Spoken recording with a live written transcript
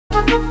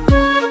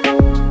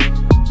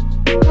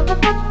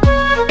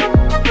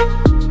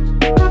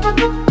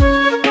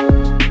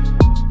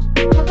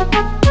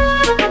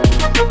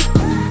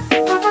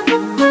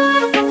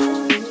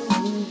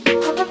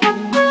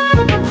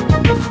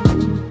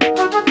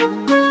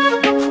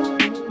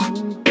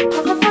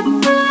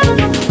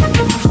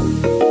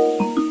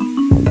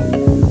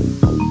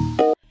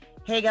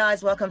Hey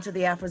guys, welcome to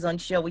the Afrozone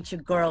Show with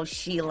your girl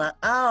Sheila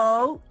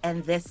O,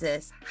 and this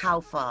is How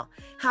Far.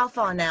 How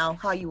far now?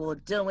 How you all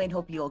doing?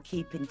 Hope you all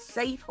keeping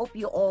safe. Hope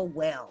you're all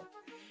well.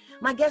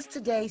 My guest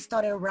today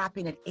started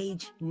rapping at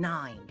age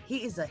 9.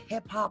 He is a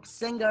hip-hop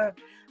singer,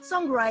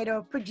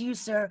 songwriter,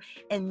 producer,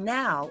 and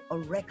now a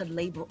record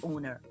label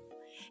owner.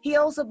 He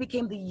also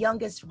became the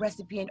youngest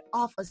recipient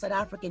of a South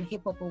African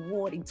Hip Hop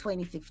Award in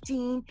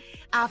 2015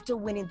 after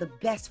winning the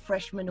Best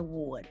Freshman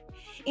Award.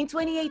 In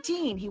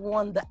 2018, he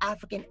won the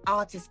African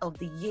Artist of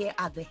the Year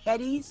at the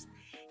Headies.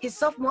 His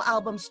sophomore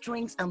album,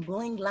 Strings and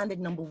Bling, landed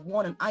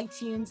 #1 on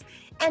iTunes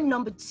and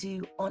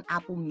 #2 on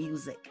Apple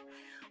Music.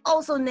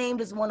 Also named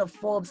as one of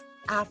Forbes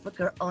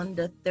Africa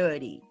Under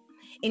 30.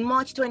 In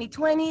March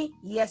 2020,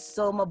 yes,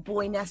 so my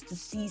boy Nasta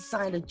C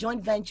signed a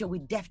joint venture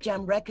with Def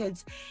Jam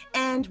Records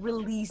and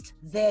released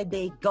There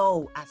They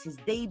Go as his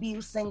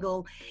debut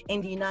single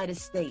in the United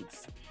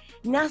States.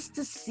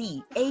 Nasta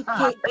C,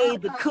 aka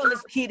the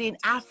coolest kid in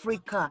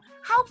Africa.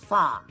 How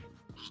far?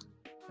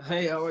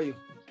 Hey, how are you?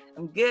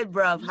 I'm good,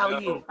 bruv. How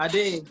are you? I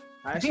did.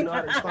 I actually know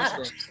how to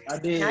respond to that. I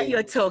did.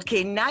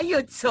 Now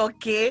you're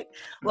talking.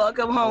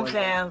 Welcome home,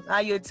 fam. Now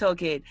you're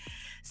talking.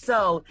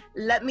 So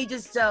let me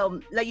just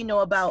let you know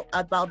about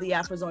the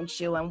Afrozone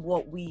show and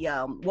what we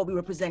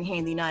represent here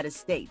in the United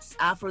States.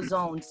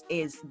 Afrozones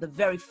is the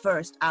very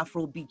first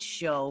Afrobeat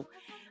show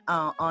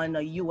on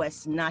a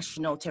U.S.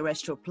 national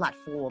terrestrial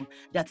platform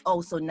that's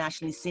also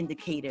nationally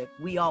syndicated.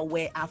 We are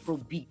where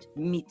Afrobeat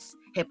meets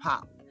hip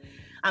hop.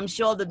 I'm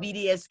sure the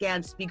BDS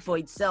can speak for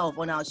itself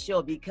on our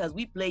show because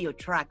we play your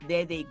track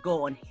There They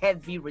Go on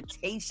heavy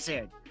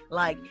rotation.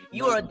 Like,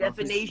 you are a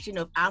definition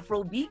of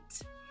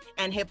Afrobeat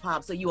and hip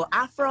hop. So you are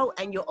Afro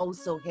and you're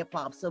also hip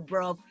hop. So,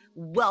 bro,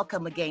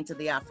 welcome again to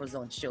the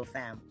Afrozone show,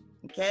 fam.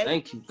 Okay?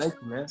 Thank you,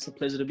 man. It's a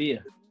pleasure to be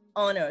here.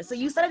 Honor. So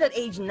you started at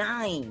age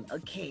 9.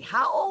 Okay.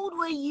 How old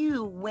were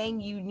you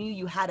when you knew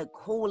you had a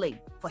calling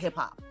for hip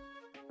hop?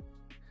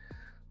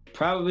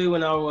 Probably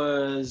when I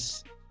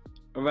was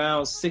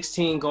around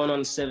 16 going on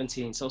to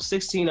 17. So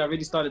 16, I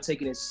really started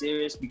taking it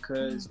serious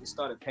because it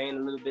started paying a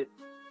little bit.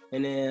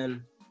 And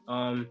then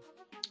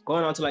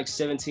going on to like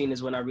 17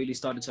 is when I really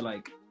started to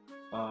like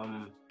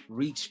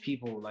reach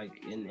people like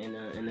in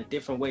a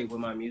different way with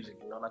my music.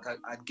 You know, like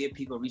I get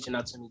people reaching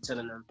out to me,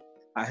 telling them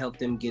I help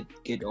them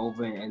get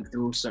over and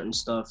through certain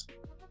stuff,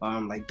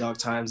 like dark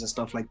times and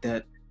stuff like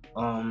that.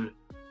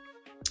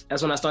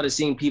 That's when I started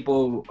seeing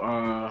people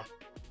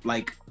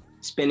like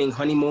spending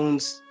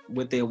honeymoons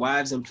with their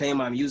wives and playing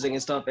my music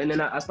and stuff. And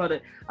then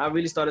I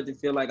really started to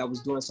feel like I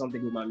was doing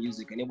something with my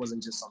music, and it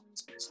wasn't just something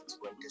to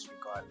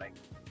disregard like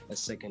a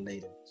second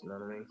later. You know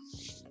what I mean?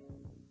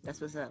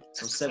 That's what's up.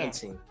 So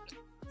 17. Yeah.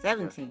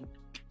 17.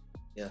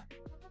 Yeah.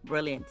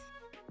 Brilliant.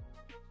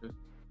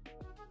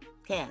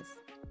 Kaz.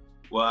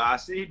 Well, I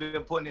see you've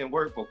been putting in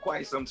work for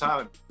quite some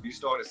time. You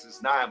started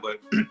since 9, but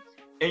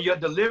in your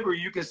delivery,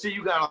 you can see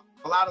you got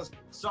a lot of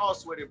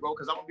sauce with it, bro.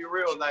 Because I'm gonna be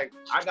real, like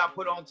I got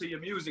put onto your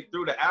music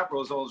through the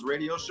Afrozones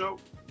radio show,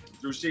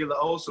 through Sheila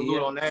O.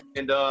 Salute on that.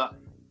 And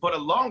for the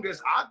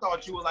longest, I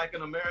thought you were like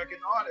an American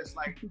artist,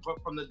 like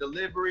from the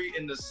delivery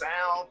and the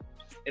sound.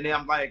 And then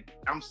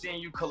I'm seeing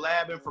you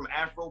collabing from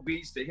Afro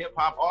beats to hip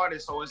hop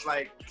artists. So it's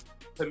like,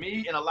 to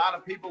me and a lot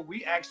of people,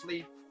 we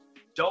actually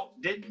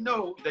didn't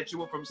know that you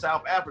were from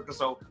South Africa.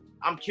 So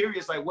I'm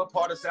curious, like, what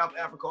part of South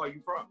Africa are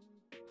you from?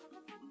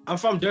 I'm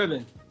from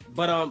Durban,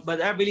 but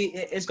that really,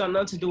 it's got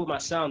nothing to do with my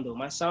sound though.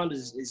 My sound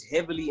is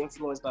heavily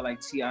influenced by like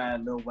T.I.,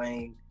 Lil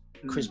Wayne,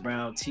 Chris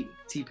Brown,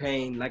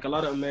 T-Pain, like a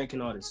lot of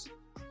American artists.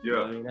 Yeah. You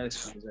know what I mean, that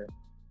explains that.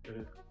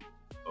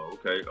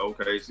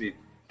 Okay. See,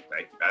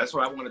 that's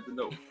what I wanted to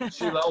know.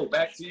 Sheila,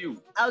 back to you.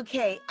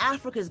 Okay,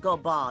 Africa's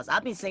got bars.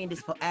 I've been saying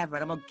this forever,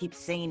 and I'm gonna keep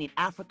saying it.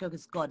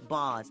 Africa's got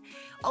bars.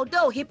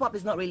 Although hip hop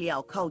is not really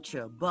our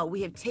culture, but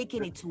we have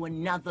taken it to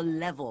another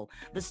level.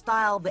 The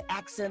style, the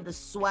accent, the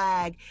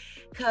swag,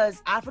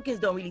 because Africans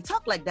don't really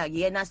talk like that.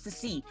 Yeah, nice to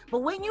see. But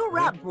when you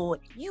rap, bro,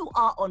 you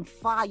are on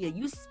fire.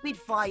 You spit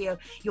fire.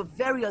 You're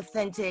very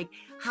authentic.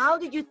 How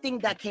did you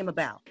think that came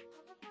about?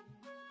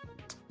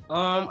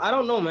 I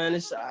don't know,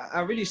 man. I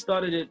really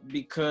started it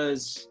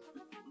because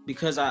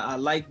I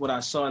liked what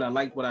I saw and I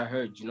liked what I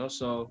heard, you know.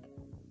 So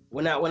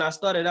when I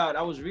started out,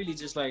 I was really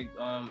just like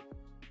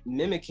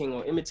mimicking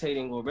or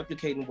imitating or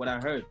replicating what I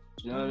heard.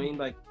 You know what I mean?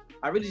 Like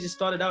I really just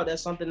started out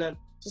as something that,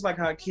 just like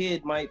how a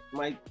kid might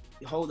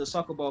hold a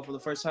soccer ball for the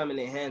first time in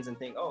their hands and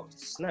think, oh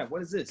snap,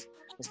 what is this?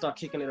 And start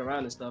kicking it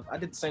around and stuff. I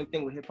did the same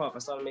thing with hip hop. I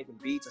started making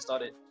beats. I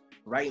started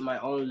writing my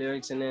own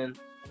lyrics, and then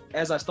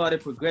as I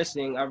started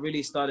progressing, I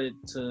really started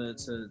to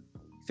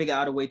figure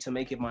out a way to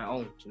make it my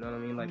own. You know what I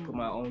mean? Like put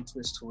my own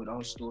twist to it,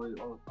 own story,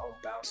 own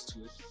bounce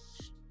to it.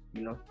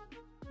 You know?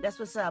 That's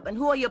what's up. And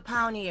who are your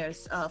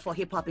pioneers for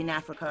hip hop in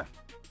Africa?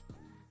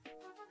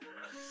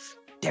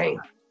 Dang,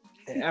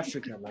 in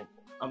Africa, like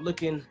I'm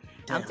looking.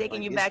 I'm Damn,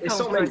 taking like, you back it's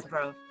home so many. first,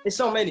 bro. It's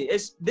so many.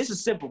 This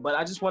is simple, but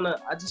I just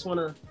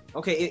wanna.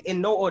 Okay,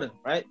 in no order,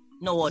 right?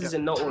 No order. This is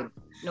in no order.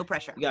 No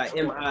pressure. You got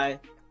MI.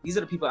 These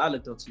are the people I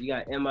looked up to. You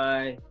got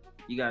MI.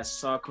 You got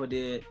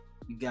Sarkodie.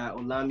 You got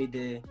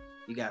Olamide.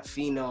 You got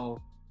Fino.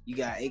 You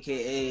got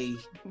AKA.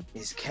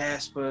 There's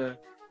Casper.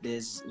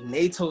 There's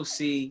Nato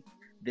C.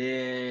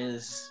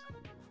 There's.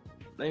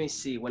 Let me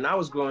see. When I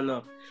was growing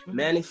up,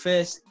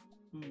 Manifest,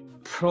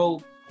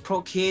 Pro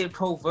Kid,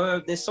 Pro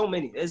Verb. There's so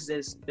many. There's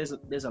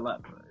a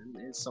lot, bro.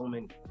 There's so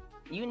many.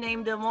 You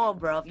named them all,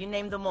 bro. You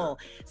named them all.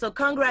 So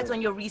congrats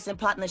on your recent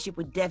partnership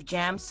with Def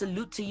Jam.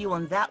 Salute to you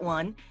on that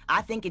one.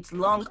 I think it's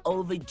long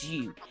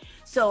overdue.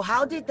 So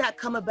how did that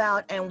come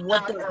about, and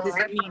what does this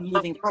mean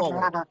moving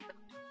forward?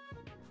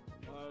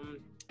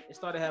 It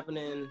started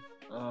happening,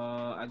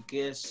 I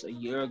guess, a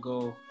year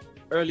ago,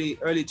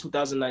 early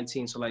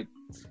 2019. So like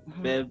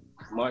Feb,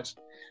 March.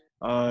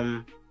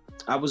 I'd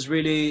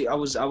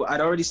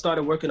already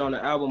started working on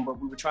an album,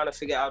 but we were trying to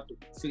figure out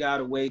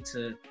a way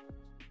to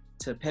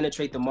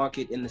penetrate the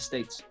market in the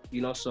States,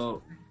 you know.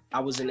 So I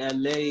was in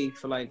LA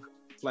for like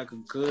a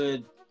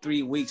good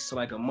 3 weeks to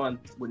like a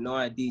month with no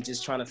ID,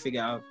 just trying to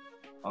figure out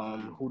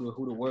who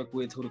to work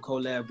with, who to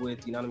collab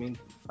with, you know what I mean,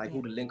 like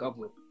who to link up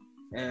with.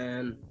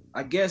 And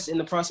I guess in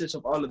the process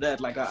of all of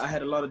that, like I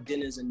had a lot of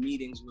dinners and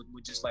meetings with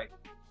just like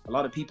a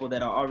lot of people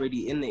that are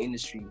already in the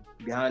industry,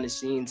 behind the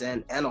scenes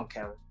and on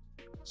camera.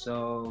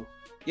 So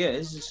yeah,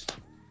 it's just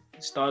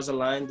stars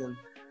aligned and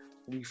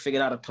we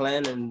figured out a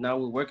plan, and now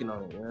we're working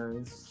on it. You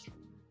know?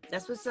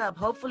 That's what's up.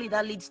 Hopefully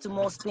that leads to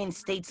more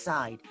spins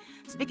stateside.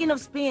 Speaking of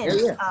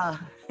spins,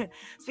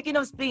 speaking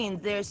of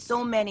spins, there's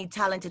so many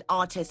talented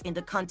artists in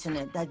the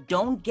continent that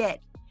don't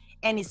get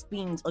any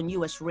spins on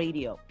US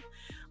radio.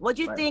 What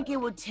do you think it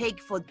would take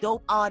for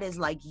dope artists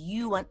like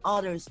you and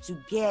others to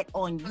get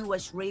on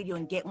US radio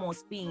and get more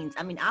spins?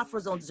 I mean,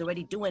 Afrozone is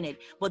already doing it,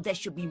 but there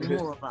should be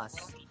more of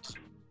us.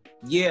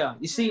 Yeah,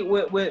 you see,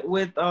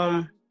 with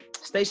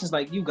stations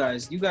like you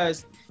guys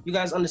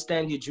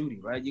understand your duty,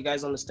 right? You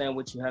guys understand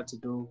what you have to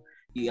do.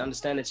 You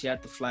understand that you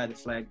have to fly the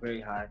flag very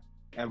high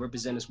and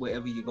represent us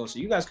wherever you go. So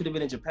you guys could have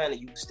been in Japan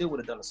and you still would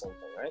have done the same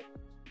thing, right?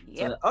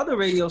 Yep. So the other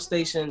radio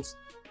stations,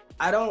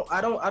 I don't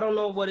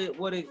know what it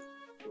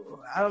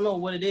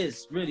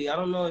is really. I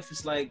don't know if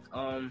it's like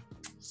a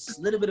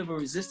little bit of a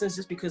resistance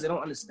just because they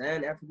don't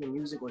understand African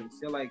music, or they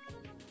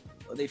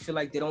feel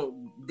like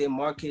their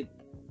market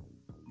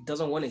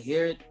doesn't want to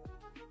hear it,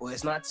 or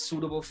it's not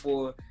suitable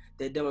for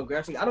their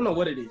demographic. I don't know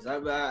what it is.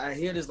 I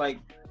hear there's like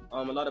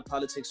a lot of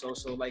politics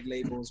also, like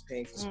labels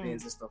paying for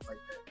spins and stuff like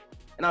that.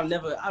 And I've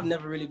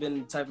never really been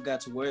the type of guy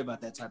to worry about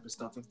that type of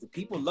stuff. If the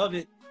people love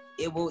it,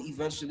 it will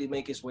eventually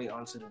make its way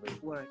onto the radio.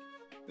 Word.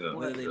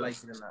 Whether they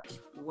like it or not.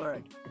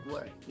 Word.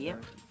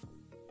 Yep.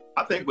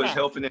 I think what's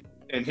helping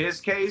in his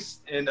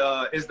case and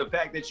is the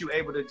fact that you're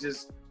able to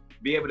just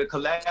be able to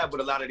collab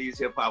with a lot of these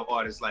hip hop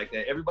artists like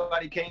that.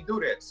 Everybody can't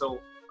do that.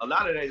 So a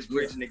lot of that is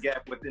bridging the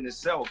gap within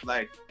itself.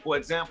 Like, for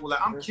example,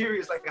 like I'm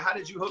curious, like how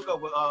did you hook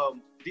up with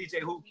DJ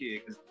Who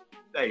Kid? Because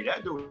hey,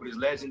 that dude is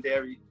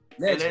legendary.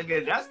 And then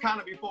that's kind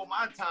of before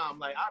my time.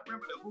 Like I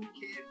remember the Who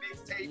Kid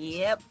mixtape.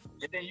 Yep.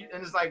 And then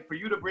it's like for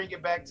you to bring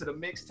it back to the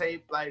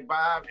mixtape like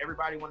vibe.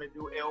 Everybody want to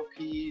do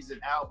LPs and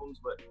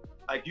albums, but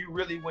like you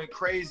really went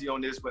crazy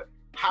on this. But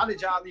how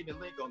did y'all even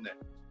link on that?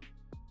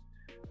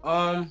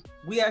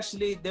 We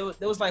actually there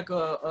was like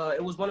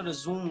it was one of the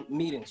Zoom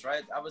meetings,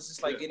 right? I was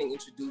just like getting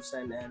introduced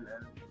and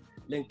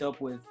linked up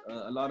with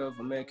a lot of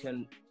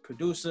American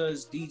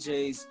producers,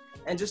 DJs,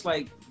 and just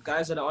like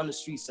guys that are on the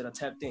streets that are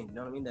tapped in, you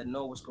know what I mean? That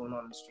know what's going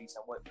on in the streets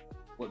and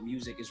what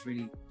music is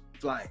really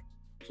flying,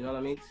 you know what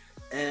I mean?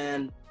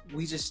 And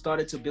we just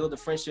started to build a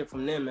friendship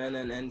from them, man.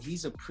 And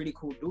he's a pretty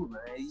cool dude,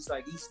 man. He's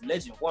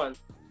legend, one.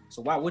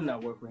 So why wouldn't I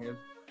work with him?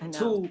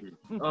 Two,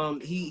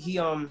 he's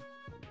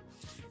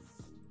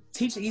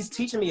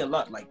teaching me a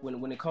lot, like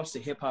when it comes to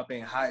hip hop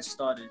and how it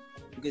started,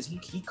 because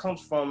he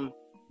comes from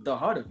the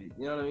heart of it,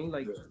 you know what I mean?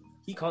 Like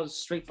he comes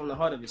straight from the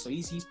heart of it. So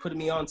he's putting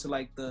me on to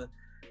like the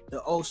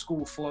old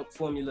school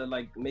formula,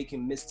 like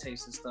making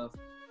mixtapes and stuff.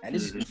 And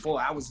this is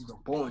before I was even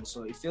born.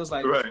 So it feels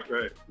like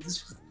right.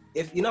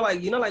 If you know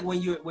like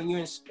when you're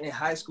in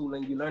high school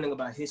and you're learning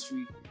about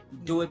history, you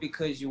do it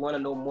because you want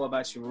to know more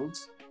about your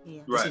roots.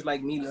 Yeah. This is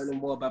like me learning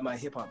more about my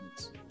hip hop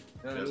roots. You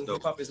know what I mean?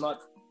 Hip hop is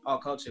not our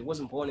culture. It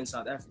wasn't born in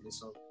South Africa,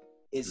 so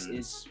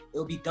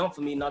it'll be dumb for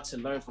me not to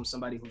learn from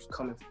somebody who's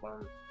coming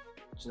from,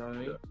 you know what I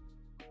mean?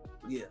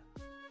 Yeah.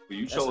 But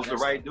you chose the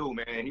right dude,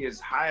 man. He is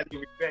highly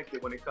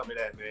respected when it comes to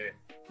that, man.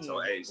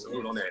 So hey,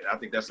 salute on that. I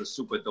think that's a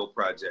super dope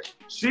project.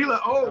 Sheila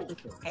O.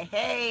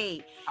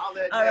 Hey.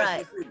 All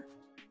right.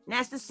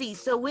 Nice to see.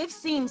 So we've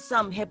seen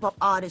some hip hop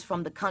artists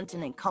from the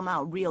continent come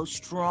out real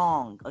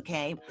strong,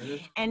 okay?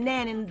 And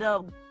then in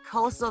the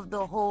course of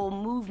the whole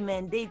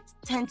movement, they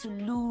tend to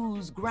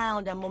lose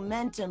ground and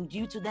momentum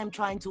due to them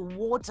trying to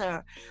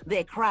water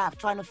their craft,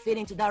 trying to fit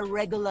into that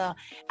regular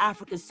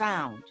Africa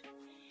sound.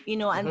 you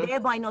know, and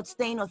thereby not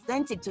staying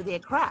authentic to their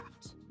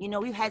craft. You know,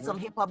 we've had some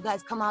hip hop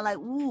guys come out like,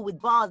 ooh, with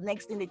bars.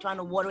 Next thing they're trying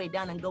to water it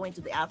down and go into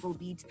the Afro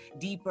beats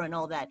deeper and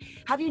all that.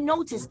 Have you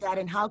noticed that,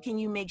 and how can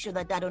you make sure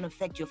that that don't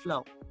affect your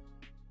flow?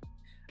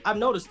 I've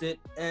noticed it,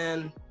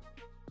 and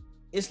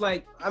it's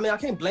like, I mean, I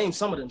can't blame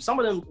some of them. Some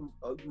of them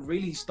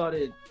really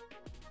started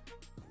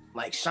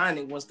like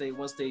shining once they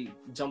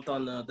jumped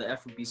on the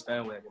Afrobeats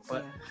bandwagon.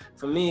 But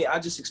for me, I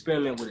just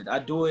experiment with it. I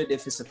do it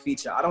if it's a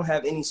feature. I don't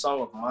have any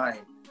song of mine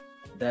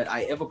that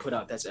I ever put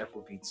out that's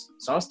Afrobeats.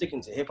 So I'm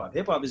sticking to hip hop.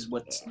 Hip hop is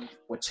what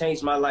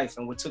changed my life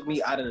and what took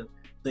me out of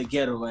the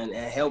ghetto and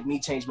helped me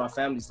change my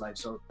family's life.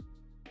 So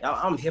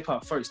I'm hip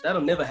hop first.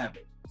 That'll never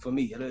happen for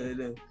me.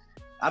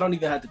 I don't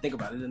even have to think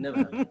about it. It'll never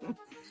happen.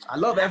 I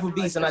love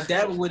Afrobeats and I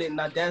dabble with it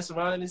and I dance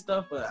around it and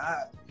stuff, but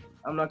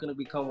I'm not gonna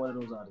become one of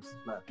those artists.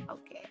 Not.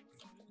 Okay.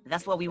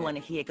 That's what we want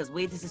to hear, because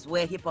this is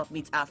where hip hop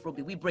meets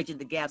Afrobeat. We bridging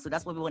the gap, so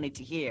that's what we wanted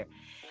to hear.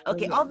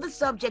 Okay, off the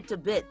subject a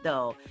bit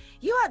though,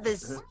 you had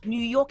this New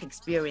York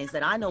experience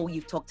that I know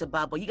you've talked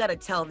about, but you got to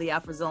tell the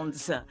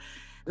AfroZone's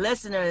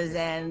listeners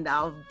and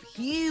our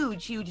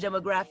huge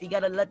demographic, you got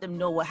to let them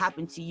know what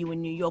happened to you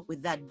in New York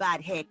with that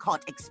bad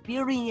haircut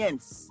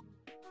experience.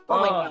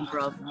 What went down,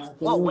 bro?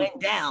 What went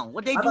down?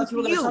 What they do to you? I thought you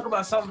were going to talk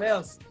about something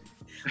else.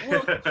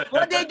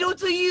 What they do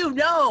to you?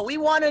 No, we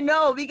want to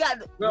know. We got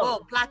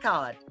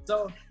placard.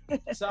 So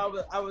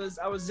I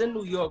was in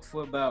New York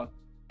for about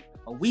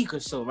a week or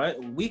so, right?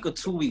 A week or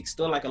 2 weeks,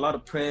 doing like a lot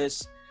of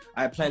press.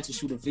 I had planned to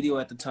shoot a video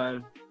at the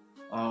time,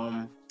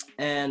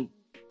 and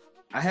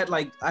I had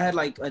like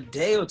a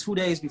day or 2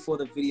 days before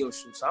the video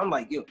shoot. So I'm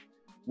like, yo,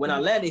 when I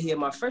landed here,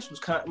 my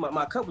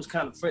cut was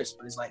kind of fresh,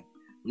 but it's like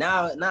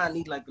now I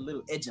need like a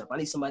little edge up. I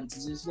need somebody to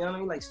just, you know what I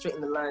mean, like straighten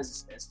the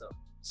lines and stuff.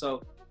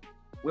 So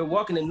we're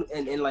walking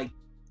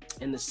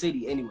in the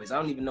city anyways. I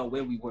don't even know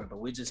where we were, but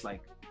we're just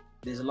like,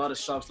 there's a lot of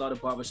shops, a lot of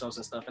barbershops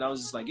and stuff. And I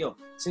was just like, yo,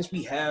 since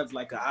we have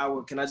like an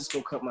hour, can I just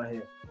go cut my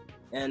hair?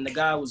 And the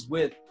guy I was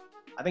with,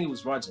 I think it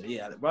was Roger.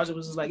 Yeah, Roger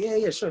was just like,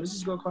 yeah, sure. Let's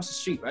just go across the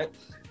street, right?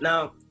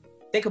 Now,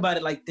 think about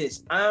it like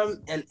this.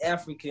 I'm an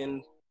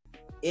African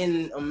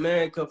in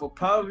America for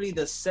probably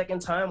the second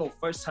time or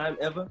first time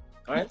ever,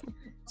 all right?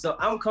 So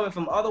I'm coming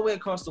from all the way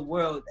across the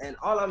world, and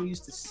all I'm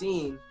used to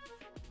seeing,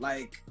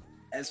 like,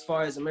 as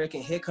far as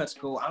American haircuts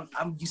go,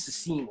 I'm used to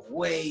seeing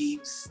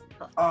waves,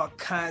 all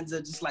kinds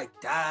of just like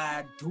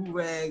dyed,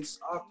 do-rags,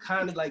 all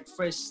kind of like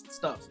fresh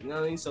stuff, you know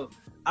what I mean? So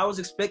I was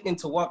expecting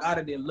to walk out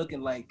of there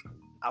looking like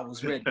I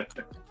was ready.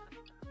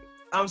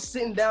 I'm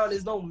sitting down,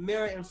 there's no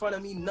mirror in front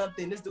of me,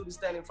 nothing. This dude is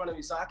standing in front of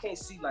me, so I can't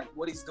see like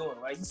what he's doing,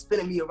 right? He's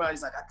spinning me around,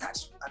 he's like, I got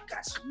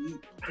you.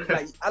 He's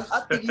like, I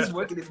think he's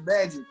working his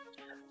magic.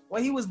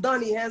 When he was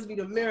done, he hands me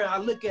the mirror. I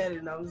look at it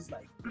and I was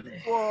like,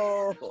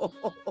 whoa.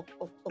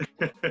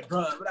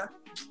 Bro, but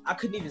I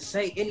couldn't even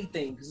say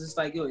anything because it's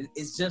like, yo,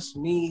 it's just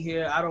me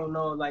here. I don't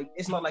know. Like,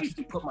 it's not like you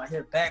can put my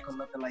hair back or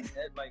nothing like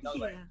that. Like,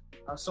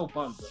 I was so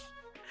bummed, bro.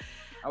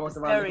 I was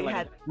around looking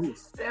like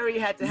Terry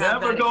had to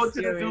have Never that go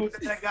experience. to the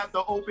dude that got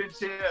the open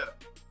chair.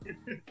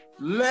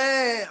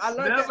 Man, I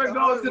learned Never that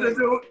go to the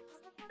dude.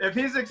 If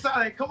he's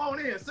excited, come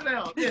on in, sit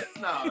down. Yeah,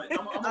 no,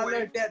 I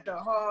learned that the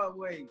hard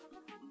way.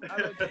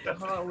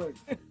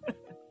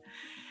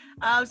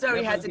 I'm sorry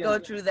you had to go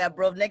through that,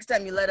 bro. Next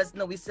time you let us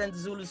know, we send the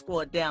Zulu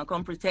squad down.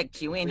 Come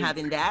protect you. We ain't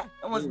having that.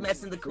 No one's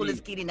messing the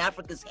coolest kid in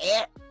Africa's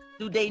hair.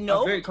 Do they know?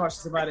 I'm very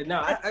cautious about it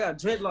now. I got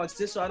dreadlocks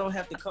just so I don't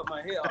have to cut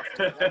my hair off.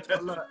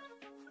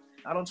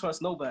 I don't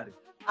trust nobody.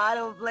 I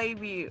don't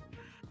blame you.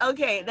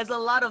 Okay, there's a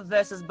lot of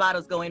versus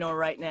battles going on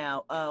right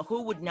now.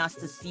 Who would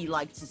Nasta C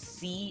like to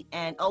see?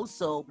 And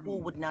also, who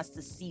would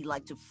Nasta C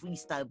like to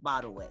freestyle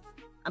battle with?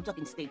 I'm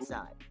talking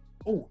stateside.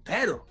 Oh,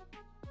 battle.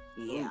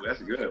 Yeah. Ooh,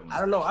 that's a good one. I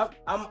don't know.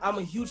 I'm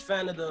a huge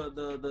fan of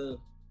the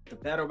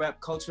battle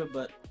rap culture,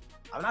 but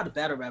I'm not a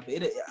battle rapper.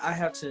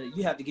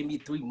 You have to give me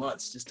 3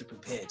 months just to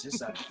prepare. Just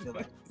so I feel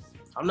like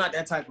I'm not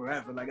that type of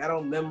rapper. Like I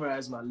don't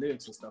memorize my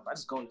lyrics and stuff. I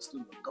just go in the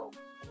studio and go.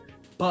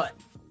 But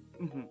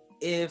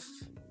if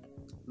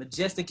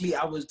majestically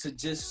I was to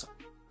just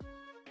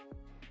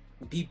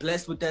be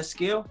blessed with that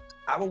skill,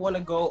 I would want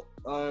to go.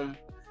 I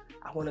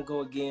want to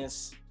go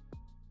against.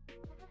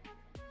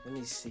 Let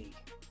me see.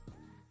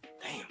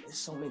 Damn, there's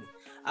so many.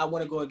 I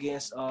want to go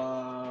against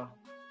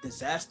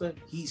Disaster.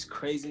 He's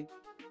crazy.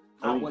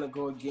 I want to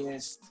go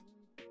against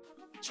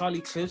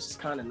Charlie Clips. Is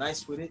kind of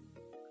nice with it.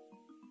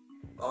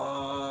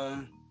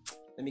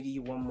 Let me give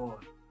you one more.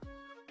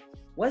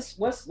 What's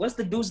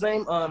the dude's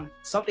name?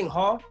 Something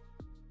Hall.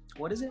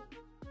 What is it?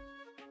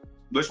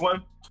 Which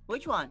one?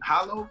 Which one?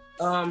 Hollow.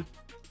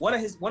 One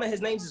of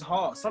his names is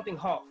Hall. Something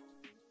Hall.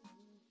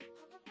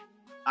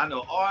 I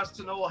know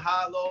Arsenal,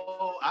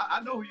 Hollow.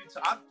 I know who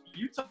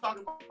you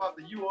talking about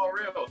the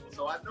URL,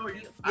 so I know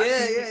you.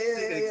 Yeah.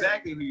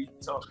 Exactly who you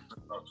talking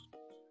about.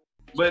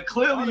 But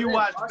clearly you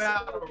watch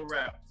battle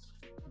rap.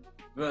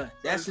 Bro,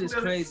 that shit's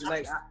crazy.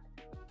 Like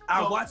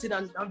I watch it,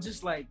 I'm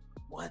just like,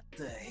 what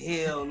the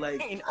hell?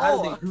 Like,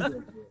 how did they do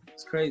that? Bro?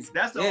 It's crazy.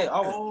 That's a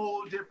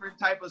whole different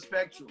type of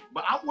spectrum.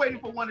 But I'm waiting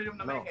for one of them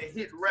to make a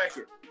hit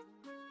record.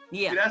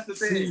 Yeah. See, that's the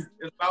thing. See,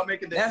 it's about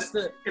making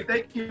if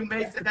they can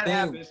make that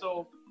happen.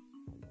 So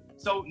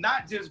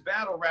not just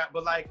battle rap,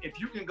 but like if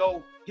you can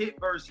go hit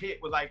verse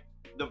hit with like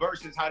the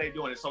verses, how they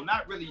doing it. So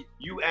not really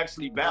you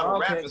actually battle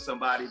rapping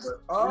somebody,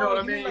 but you know what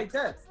I mean? Like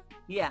that.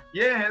 Yeah.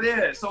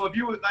 Yeah. So if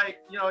you would like,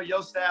 you know,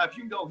 your style, if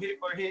you can go hit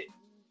for hit,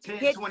 10,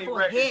 Hit 20 for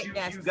records, hit, you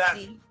that's got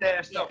C.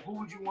 stashed up. Who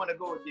would you want to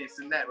go against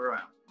in that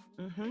round?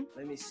 Mm-hmm.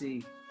 Let me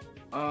see.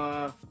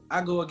 I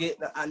go against.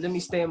 Let me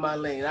stay in my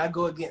lane. I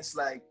go against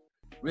like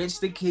Rich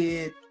the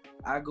Kid.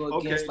 I go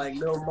against like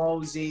Lil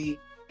Mosey.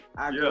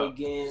 I go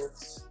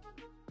against.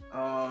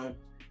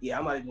 Yeah,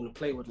 I'm not even gonna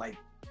play with like.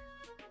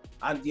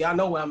 I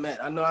know where I'm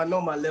at. I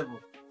know my level.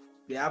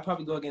 Yeah, I'll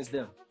probably go against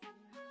them.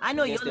 I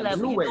know your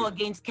level. You go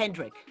against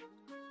Kendrick.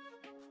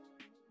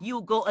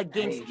 You go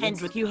against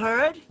Kendrick. You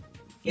heard?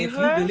 If you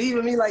believe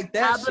in me like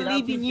that, I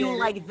believe in you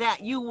like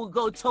that. You will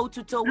go toe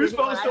to toe with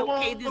him. I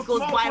don't care if this goes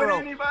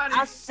viral.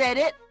 I said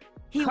it.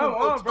 He will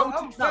go toe to toe.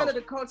 I'm a fan of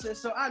the culture,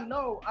 so I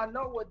know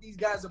what these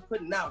guys are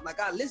putting out. Like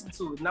I listen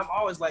to it, and I'm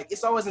always like,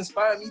 it's always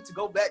inspiring me to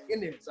go back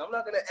in there. So I'm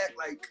not gonna act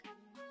like,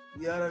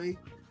 you know what I mean?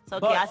 So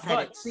okay, I said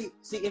it. See,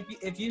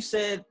 if you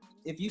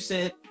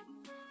said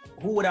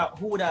who I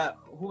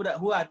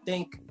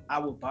think I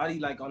would body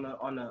like on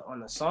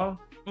a song,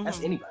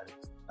 that's anybody.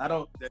 I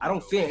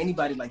don't fear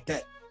anybody like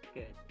that.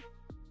 Good.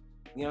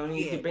 You know what I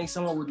mean? If you bring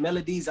someone with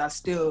melodies, I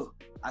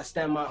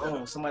stand my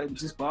own. Somebody with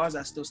just bars,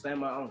 I still stand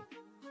my own.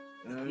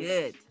 You know what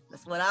Good. I mean?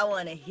 That's what I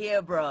want to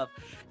hear, bro.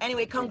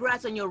 Anyway,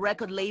 congrats on your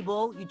record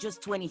label. You're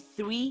just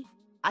 23.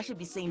 I should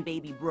be saying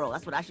baby bro.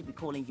 That's what I should be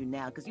calling you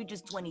now, because you're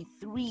just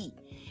 23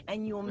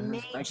 and you're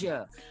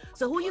major.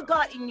 So who you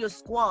got in your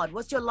squad?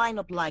 What's your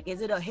lineup like?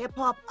 Is it a hip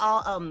hop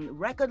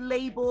record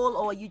label,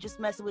 or are you just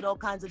messing with all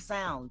kinds of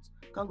sounds?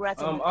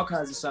 Congrats on all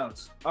kinds of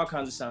sounds. All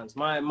kinds of sounds.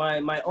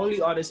 My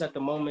only artist at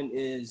the moment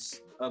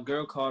is a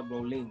girl called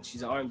Rolene.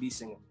 She's an R&B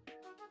singer,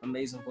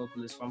 amazing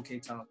vocalist from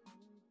Cape Town.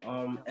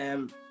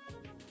 And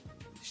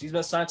she's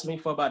been signed to me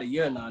for about a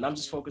year now, and I'm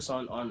just focused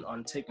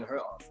on taking her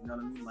off. You know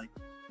what I mean? Like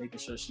making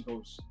sure she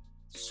goes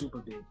super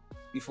big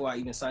before I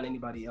even sign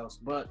anybody else.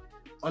 But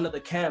under the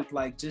camp,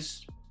 like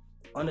just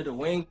under the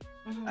wing,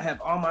 I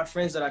have all my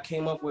friends that I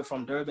came up with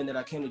from Durban that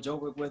I came to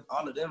Joburg with.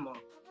 All of them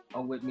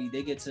are with me.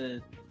 They get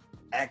to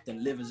act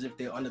and live as if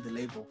they're under the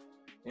label.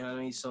 You know what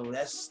I mean? So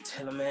that's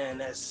Tillerman,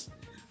 that's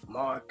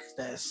Mark,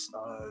 that's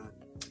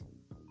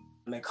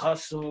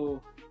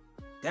McHustle.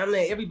 Damn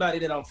near everybody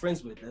that I'm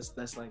friends with.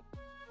 That's like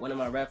one of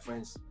my rap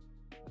friends.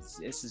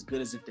 It's as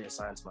good as if they're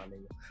signed to my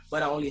label.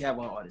 But I only have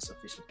one artist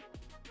officially.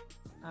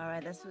 All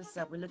right, that's what's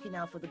up. We're looking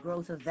out for the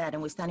growth of that,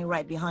 and we're standing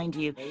right behind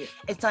you.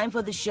 It's time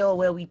for the show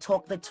where we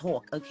talk the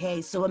talk,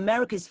 okay? So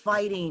America's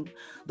fighting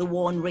the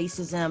war on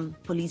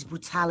racism, police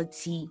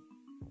brutality.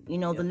 You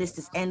know, the list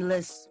is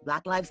endless.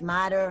 Black Lives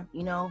Matter,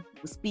 you know,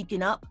 we're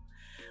speaking up.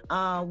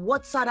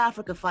 What's South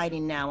Africa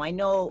fighting now? I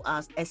know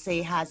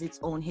SA has its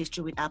own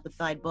history with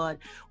apartheid, but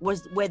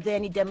were there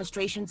any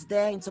demonstrations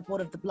there in support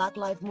of the Black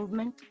Lives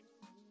Movement?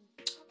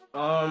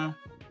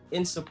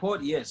 In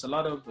support, yes. A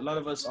lot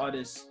of us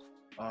artists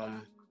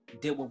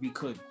did what we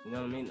could. You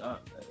know what I mean?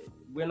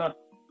 We're not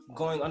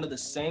going under the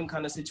same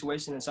kind of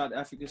situation in South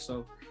Africa,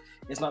 so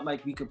it's not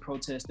like we could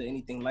protest or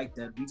anything like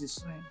that.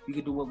 We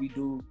could do what we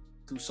do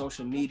through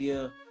social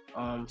media.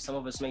 Some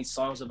of us made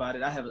songs about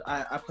it.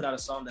 I put out a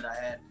song that I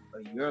had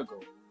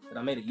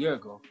I made a year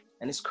ago,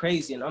 and it's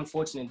crazy and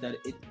unfortunate that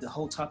the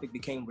whole topic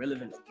became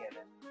relevant again,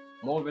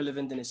 and more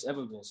relevant than it's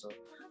ever been. So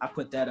I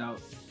put that out.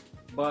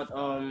 But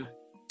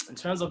in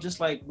terms of just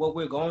like what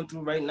we're going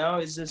through right now,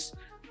 it's just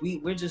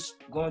we're just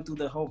going through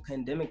the whole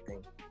pandemic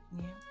thing,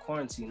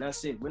 quarantine.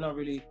 That's it. We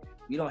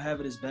don't have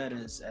it as bad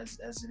as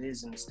it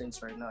is in the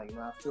States right now. You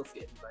know, I feel for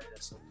everybody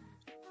that's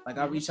like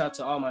I reach out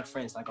to all my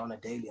friends like on a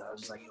daily. I'm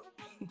just like,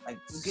 yo, like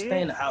just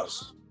stay in the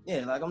house.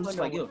 Yeah, like I'm just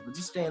like, yo, but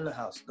just stay in the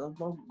house. Don't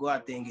go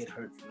out there and get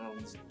hurt for no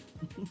reason.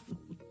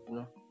 You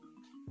know,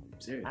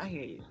 serious. I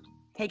hear you.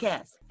 Hey,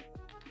 Cass.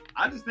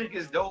 I just think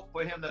it's dope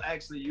for him to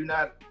actually, you're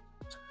not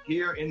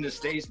here in the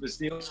States, but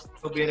still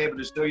being able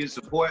to show your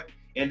support,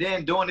 and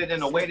then doing it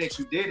in a way that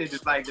you did it.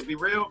 Just like, to be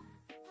real,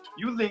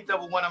 you linked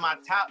up with one of my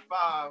top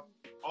 5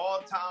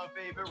 all-time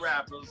favorite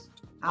rappers,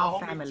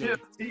 Our family.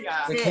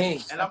 T.I. The king.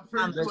 And I'm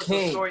pretty sure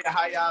the story of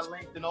how y'all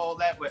linked and all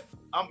that, but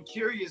I'm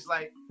curious,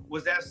 like,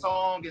 was that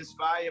song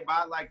inspired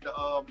by like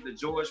the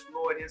George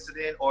Floyd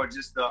incident, or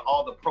just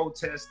all the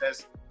protests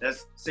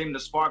that's seemed to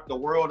spark the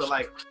world, or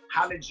like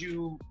how did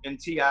you and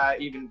T.I.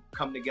 even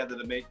come together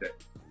to make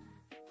that?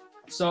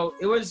 So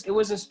it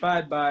was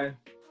inspired by,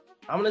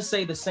 I'm gonna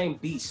say, the same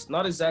beast,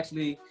 not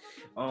exactly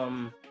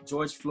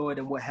George Floyd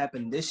and what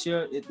happened this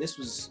year. This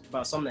was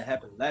about something that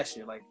happened last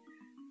year. Like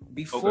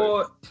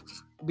before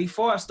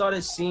I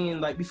started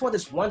seeing, like before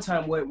this one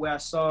time where I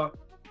saw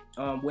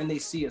When They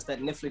See Us,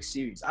 that Netflix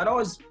series,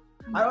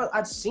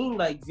 I'd seen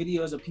like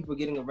videos of people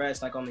getting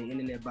arrested like on the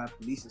internet by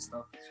police and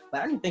stuff.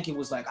 But I didn't think it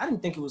was like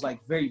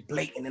very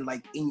blatant and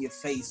like in your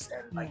face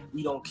and like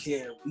we don't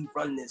care, we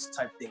run this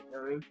type thing. You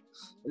know what I mean?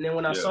 And then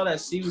when I saw that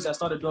series, I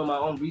started doing my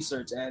own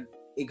research and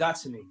it got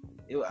to me.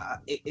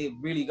 It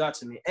really got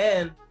to me.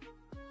 And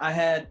I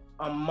had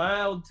a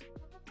mild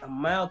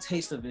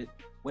taste of it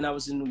when I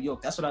was in New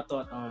York. That's what I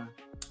thought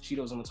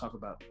Shido was gonna talk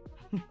about.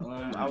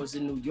 I was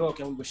in New York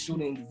and we were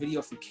shooting the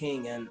video for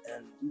King, and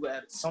we were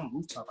at some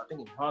rooftop, I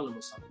think in Harlem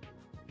or something.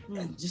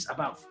 And just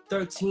about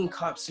 13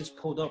 cops just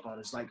pulled up on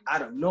us, like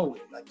out of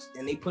nowhere. Like,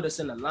 and they put us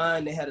in a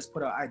line. They had us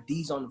put our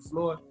IDs on the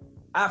floor.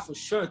 I for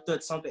sure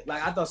thought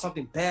I thought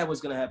something bad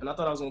was gonna happen. I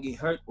thought I was gonna get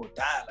hurt or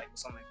die, like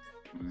something like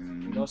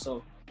that. You know,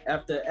 so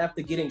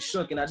after getting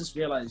shook, and I just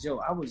realized, yo,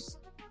 I was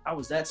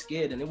that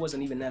scared, and it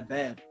wasn't even that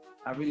bad.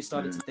 I really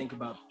started to think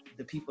about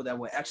the people that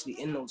were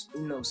actually in those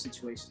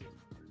situations.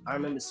 I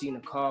remember seeing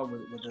a car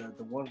with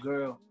the one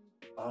girl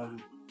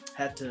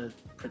had to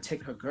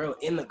protect her girl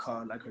in the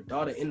car, like her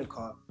daughter in the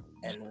car,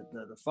 and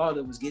the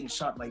father was getting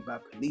shot like by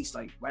police,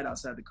 like right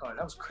outside the car. And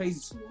that was crazy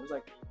to me. It was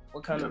like,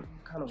 what kind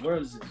of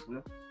world is this, you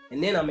know?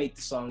 And then I made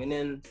the song, and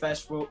then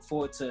fast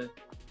forward to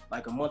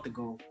like a month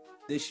ago,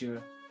 this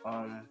year,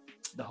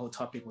 the whole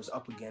topic was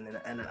up again,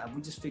 and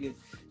we just figured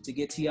to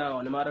get T.I.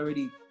 on him. I'd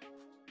already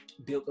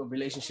built a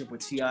relationship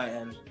with T.I.,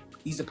 and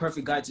he's the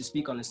perfect guy to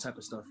speak on this type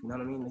of stuff. You know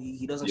what I mean?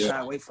 He doesn't shy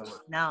away from it.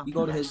 No. You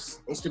go to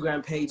his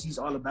Instagram page, he's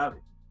all about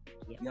it.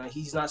 Yeah. You know,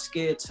 he's not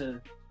scared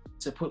to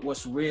put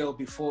what's real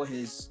before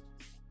his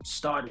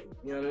starting.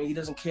 You know what I mean? He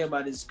doesn't care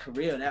about his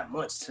career that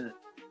much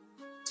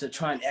to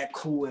try and act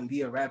cool and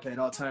be a rapper at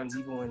all times,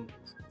 even when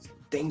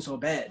things are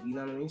bad. You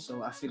know what I mean?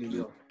 So I figured,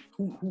 yo,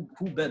 who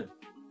better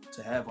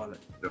to have on it?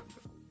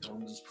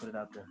 And we just put it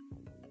out there.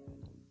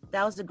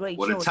 That was a great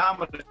choice. Well, the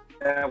time of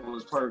that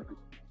was perfect.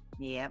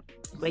 Yeah,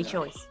 great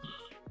choice.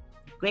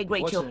 Great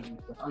choice.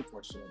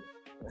 Unfortunately.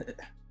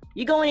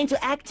 You're going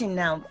into acting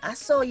now. I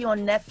saw you on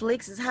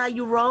Netflix. Is how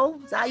you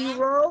roll? Is how you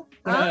roll?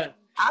 Huh?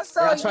 I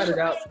saw you. I tried it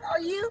out.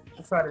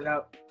 I tried it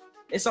out.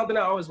 It's something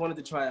I always wanted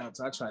to try out,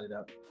 so I tried it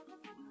out.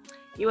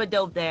 You were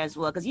dope there as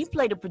well, because you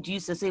played a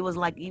producer, so it was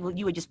like you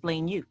were just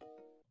playing you.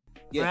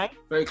 Yeah, right?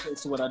 Very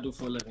close to what I do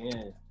for a living,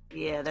 yeah.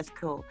 Yeah, that's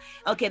cool.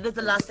 Okay, this is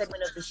the last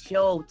segment of the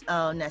show,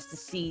 Nesta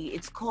C.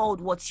 It's called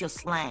What's Your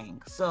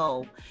Slang?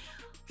 So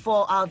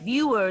for our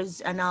viewers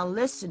and our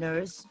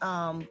listeners,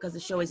 because the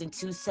show is in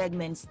 2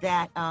 segments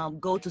that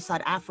go to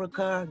South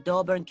Africa,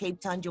 Durban, Cape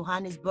Town,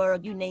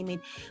 Johannesburg, you name it,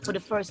 for the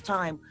first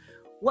time,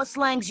 what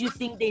slangs you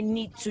think they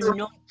need to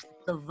know to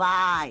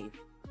survive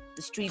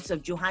the streets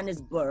of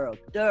Johannesburg,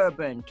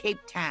 Durban, Cape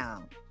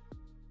Town?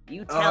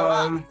 You tell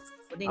us.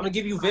 I'm gonna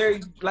give you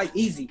very like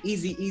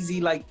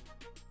easy. Like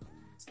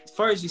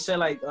first, you say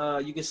like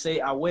you can say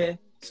awe.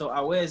 So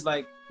awe is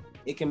like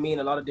it can mean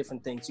a lot of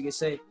different things. You can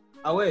say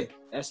awe.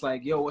 That's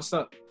like, yo, what's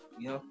up?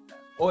 You know.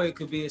 Or it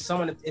could be if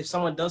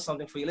someone does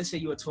something for you. Let's say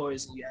you're a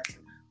tourist and you ask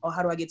them, oh,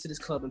 how do I get to this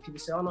club? And people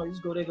say, oh no, you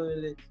just go there.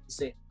 You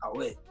say awe.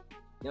 You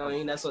know what I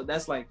mean?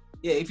 That's like,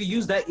 yeah. If you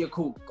use that, you're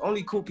cool.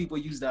 Only cool people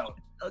use that one.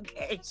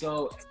 Okay.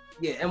 So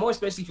yeah, and more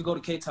especially if you go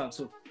to Cape Town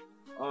too.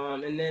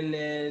 And then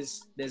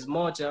there's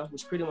Moja,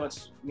 which pretty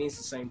much means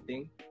the same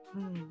thing.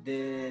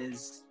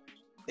 There's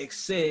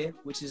Exe,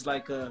 which is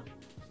like a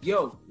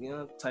yo, you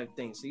know, type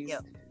thing. So yo,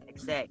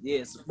 Exe.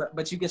 Yes,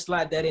 but you can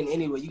slide that in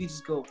anywhere. You can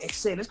just go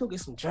Exe, let's go get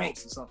some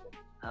drinks or something.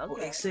 Okay.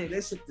 Or Exe,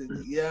 let's hit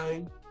the, you know what I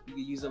mean? You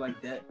can use it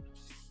like that.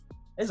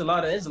 There's a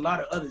lot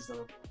of others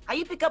though. How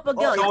you pick up a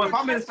girl? So if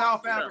I'm in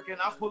South Africa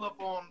and I pull up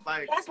on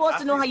like, Cass wants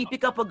to know how you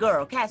pick up a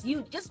girl. Cass,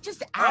 you just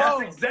ask.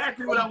 That's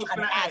exactly what I was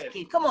gonna ask.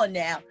 You. Come on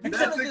now.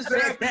 That's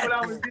exactly what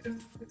I was getting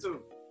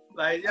into.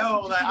 Like,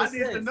 yo, like I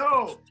need to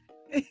know.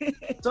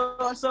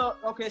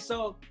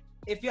 So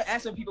if you're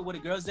asking people where the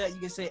girls at, you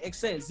can say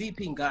Exe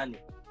ZP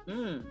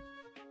Ngani.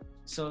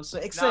 So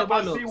Exe. Now, if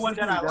I see one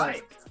that I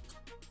like,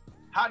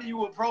 how do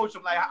you approach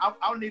them? Like,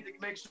 I need to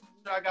make sure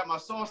I got my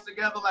sauce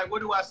together. Like,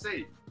 what do I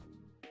say?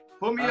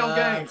 Put me on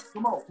game.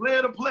 Come on,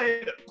 player to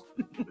player.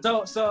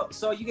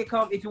 So you can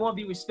come if you want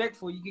to be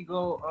respectful. You can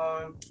go.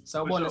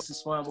 Sawubona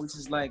Siswam, which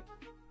is like,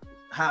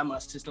 hi my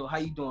sister. How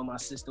you doing, my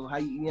sister? How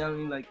you know what I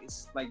mean? Like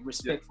it's like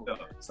respectful. Yeah.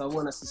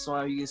 Sawubona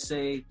Siswam. You can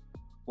say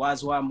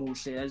Wazwa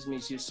Mushe. That just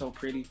means you're so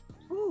pretty.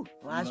 Ooh,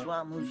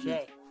 Wazwa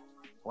Mushe.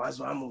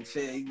 Wazwa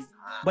Mushe.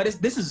 But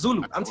this is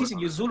Zulu. I'm teaching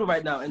you Zulu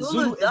right now, and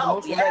Zulu is the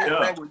most romantic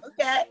language.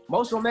 Okay.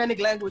 Most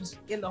romantic language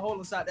in the whole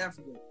of South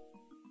Africa.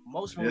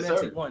 Most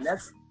romantic one.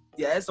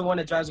 That's the one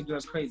that drives the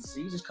girls crazy. So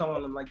you just come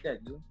on them like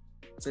that, dude.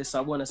 Say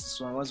Sawubona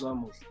Siswam,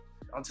 Wazwa Mushe.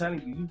 I'm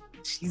telling you,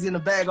 she's in the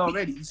bag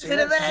already. You say in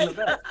the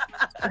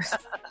bag.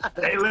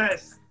 Say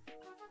less.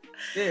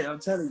 Yeah, I'm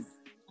telling you.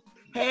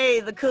 Hey,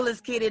 the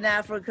coolest kid in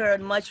Africa,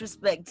 and much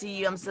respect to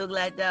you. I'm so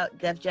glad that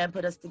Def Jam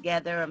put us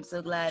together. I'm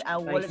so glad. I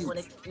always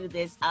wanted to do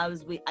this.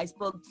 I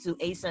spoke to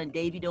Asa and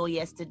Davido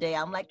yesterday.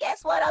 I'm like,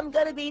 guess what? I'm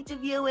gonna be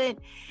interviewing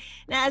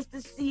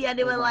Nasta C, and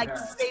they were like,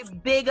 to say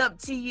big up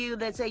to you.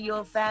 They say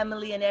you're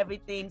family and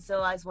everything.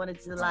 So I just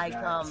wanted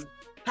to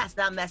pass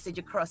that message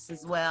across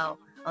as well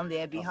on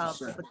their behalf.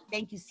 Sure. But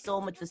thank you so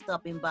much for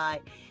stopping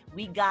by.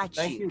 We got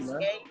you. Thank you, man.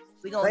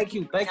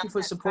 Okay? Thank you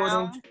for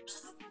supporting.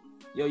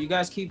 Yo, you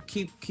guys keep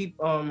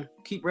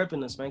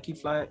repping us, man. Keep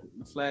flying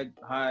the flag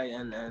high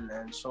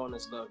and showing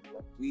us love. You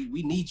know?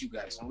 We need you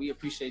guys, and we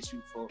appreciate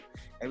you for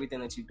everything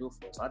that you do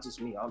for us. Not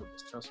just me, all of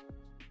us. Trust me.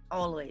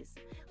 Always.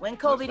 When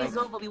COVID is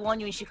over, we want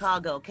you in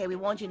Chicago, okay? We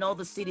want you in all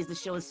the cities. The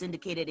show is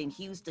syndicated in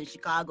Houston,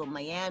 Chicago,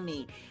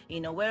 Miami.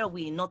 You know, where are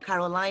we? North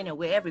Carolina.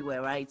 We're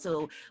everywhere, right?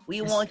 So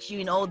we want you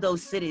in all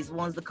those cities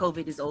once the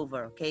COVID is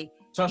over, okay?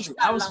 Trust me.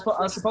 I was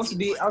supposed to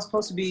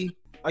be.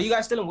 Are you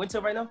guys still in winter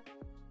right now?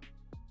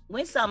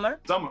 When summer.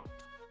 Summer.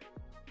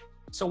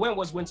 So when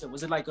was winter?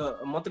 Was it like a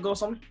month ago or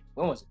something?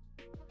 When was it?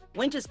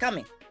 Winter's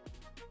coming.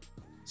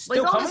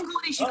 Still but it's coming? always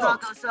cold in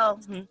Chicago, so.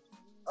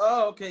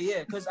 Oh, okay,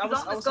 yeah. Because I was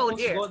supposed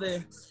to go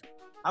there.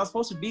 I was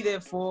supposed to be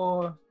there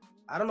for,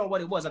 I don't know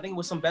what it was. I think it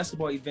was some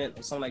basketball event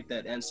or something like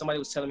that. And somebody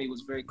was telling me it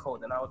was very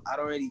cold. And I'd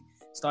already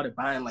started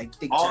buying like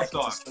thick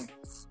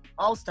jackets.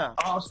 All-Star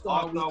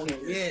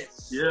weekend.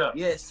 Yes. Yeah.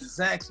 Yes,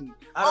 exactly.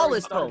 I Always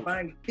already started cold.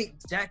 buying thick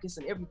jackets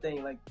and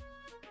everything. Like,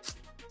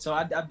 so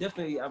I'm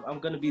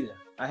going to be there.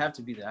 I have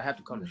to be there. I have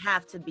to come You there.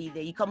 have to be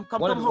there. You come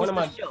One host of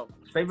my the show.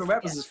 favorite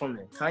rappers is from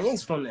there.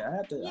 Kanye's from there. I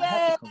have to come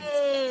there.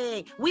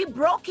 Yay! We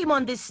broke him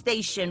on this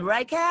station,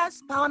 right,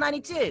 Cass? Power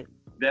 92.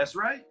 That's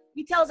right.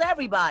 He tells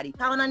everybody.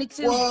 Power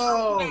 92.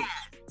 Whoa.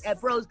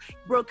 At bro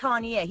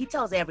Kanye. He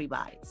tells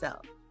everybody.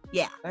 So,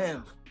 yeah.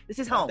 Damn. This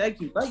is home.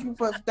 Thank you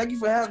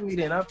for having me.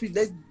 Then I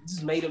appreciate that.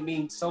 Just made it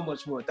mean so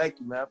much more. Thank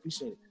you, man. I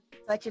appreciate it.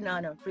 Such an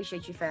honor.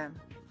 Appreciate you, fam.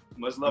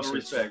 Much love and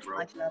respect, bro.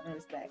 Much love and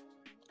respect.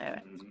 All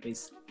right.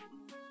 Peace.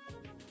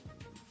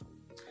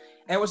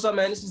 Hey, what's up,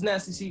 man? This is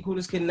Nasty C,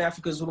 coolest kid in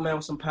Africa, Zulu man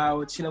with some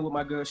power. Chilling with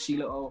my girl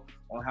Sheila O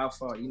on How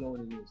Far. You know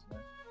what it is,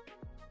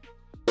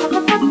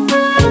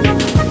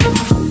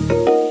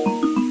 man.